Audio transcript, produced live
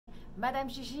Madame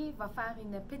Gigi va faire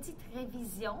une petite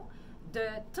révision de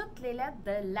toutes les lettres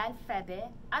de l'alphabet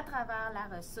à travers la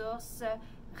ressource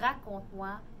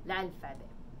Raconte-moi l'alphabet.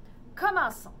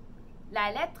 Commençons.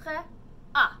 La lettre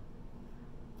A.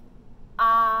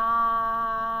 A.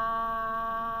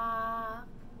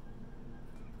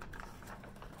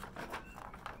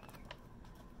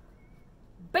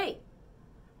 B.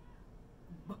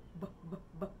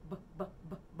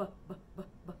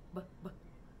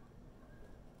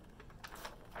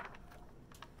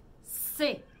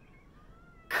 C.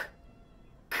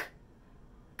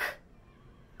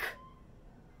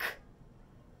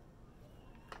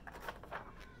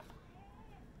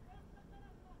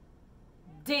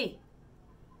 D.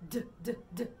 D.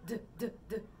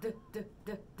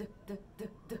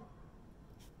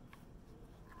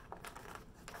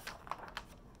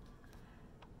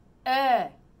 E.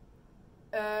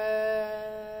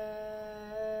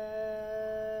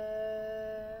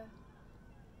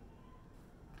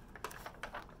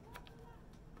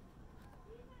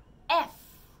 F.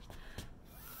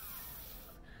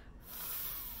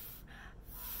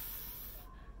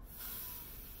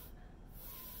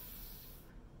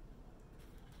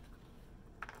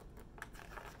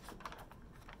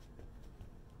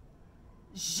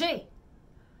 G.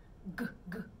 G.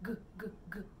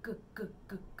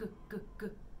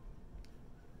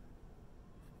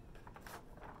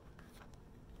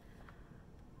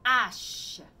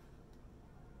 H.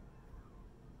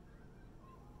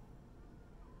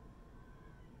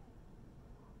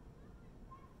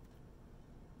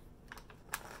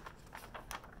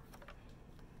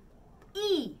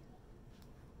 I.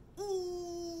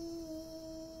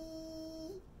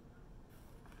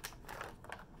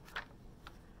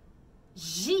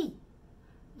 J.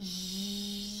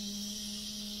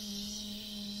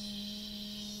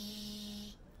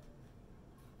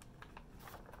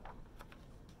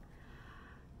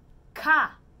 K.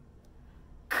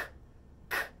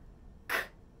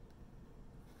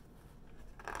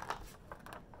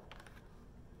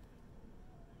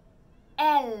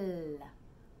 L.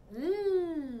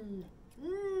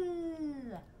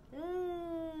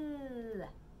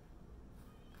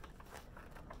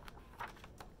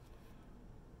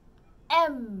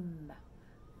 M.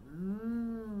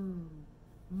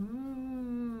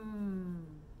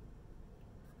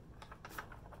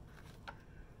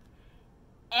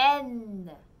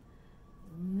 N.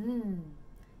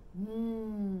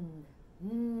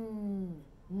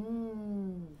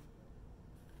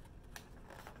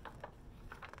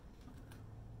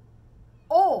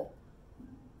 O.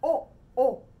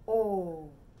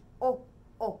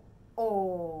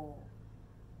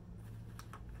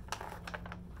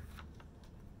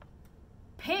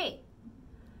 P.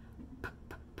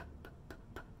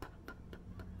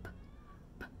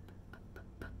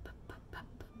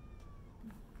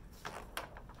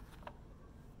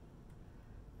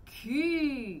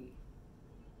 Q.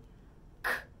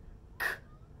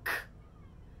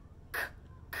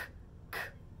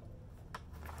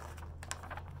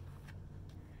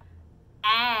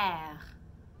 R.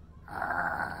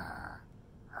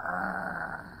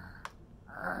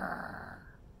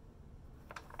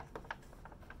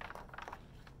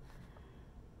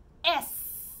 S.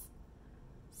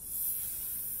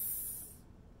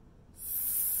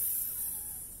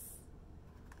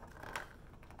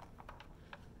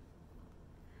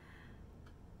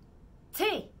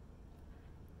 T.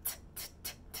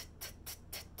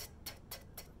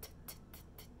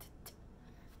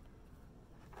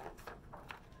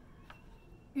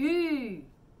 U.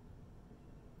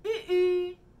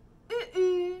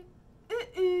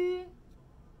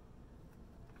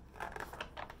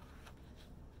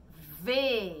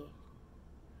 V.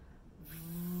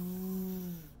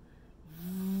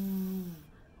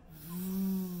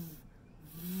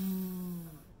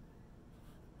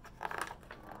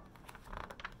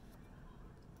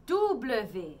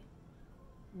 W.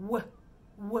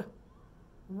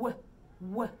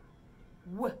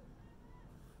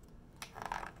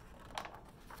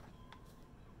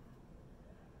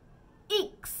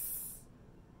 X.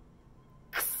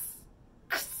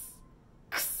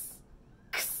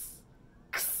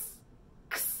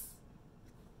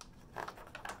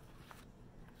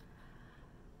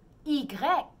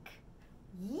 Y.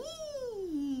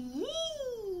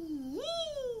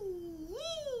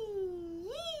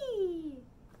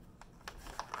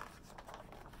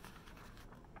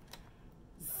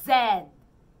 Z.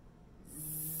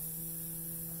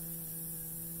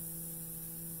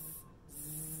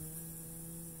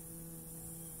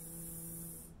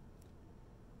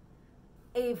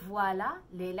 Et voilà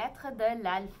les lettres de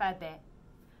l'alphabet.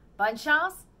 Bonne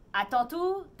chance, à ton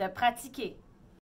tour de pratiquer.